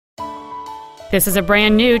This is a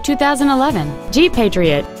brand new 2011 Jeep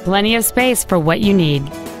Patriot. Plenty of space for what you need.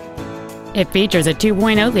 It features a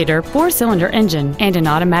 2.0-liter four-cylinder engine and an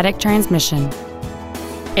automatic transmission.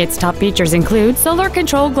 Its top features include solar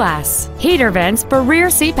control glass, heater vents for rear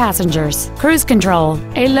seat passengers, cruise control,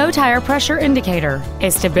 a low tire pressure indicator, a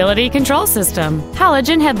stability control system,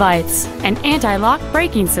 halogen headlights, an anti-lock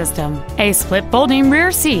braking system, a split folding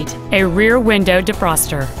rear seat, a rear window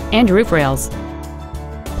defroster, and roof rails.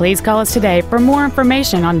 Please call us today for more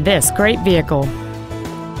information on this great vehicle.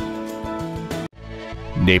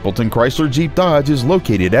 Napleton Chrysler Jeep Dodge is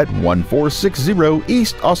located at 1460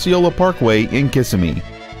 East Osceola Parkway in Kissimmee.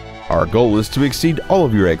 Our goal is to exceed all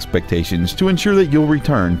of your expectations to ensure that you'll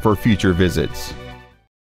return for future visits.